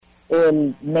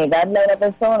el negarle a una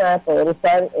persona poder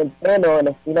usar el pelo, el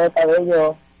estilo de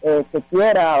cabello que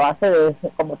quiera, a base de,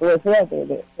 como tú decías,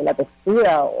 de la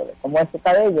textura o de cómo es su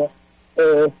cabello,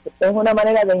 es una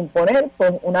manera de imponer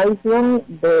pues una visión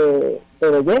de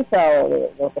belleza o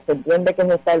de lo que se entiende que es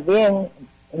estar bien,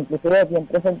 inclusive bien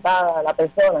presentada a la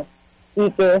persona, y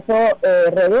que eso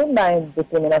redunda en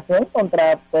discriminación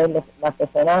contra pues las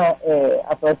personas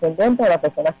afrodescendientes o las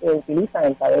personas que utilizan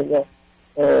el cabello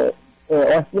o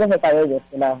estilos de cabello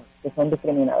que son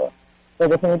discriminados. Pues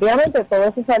definitivamente todo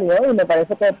eso salió y me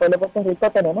parece que después de Puerto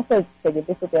Rico tenemos que seguir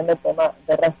discutiendo el tema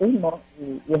del racismo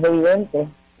y es evidente,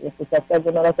 y escuchaste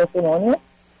algunos de los testimonios,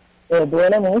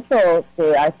 duele mucho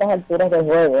que a estas alturas del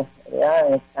juego,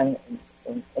 ¿verdad?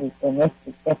 En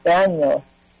este año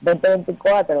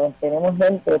 2024 tenemos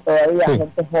gente todavía, Sí.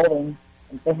 gente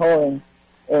joven,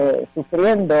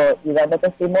 sufriendo y dando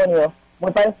testimonio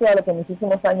muy parecido a lo que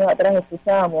muchísimos años atrás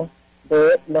escuchábamos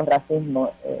de los racismos,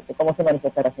 de cómo se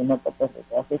manifiesta el racismo en Puerto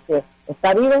Rico. Así que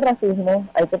está vivo el racismo,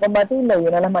 hay que combatirlo y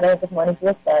una de las maneras que se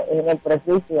manifiesta es en el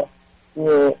prejuicio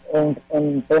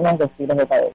en temas de estilos de cabello.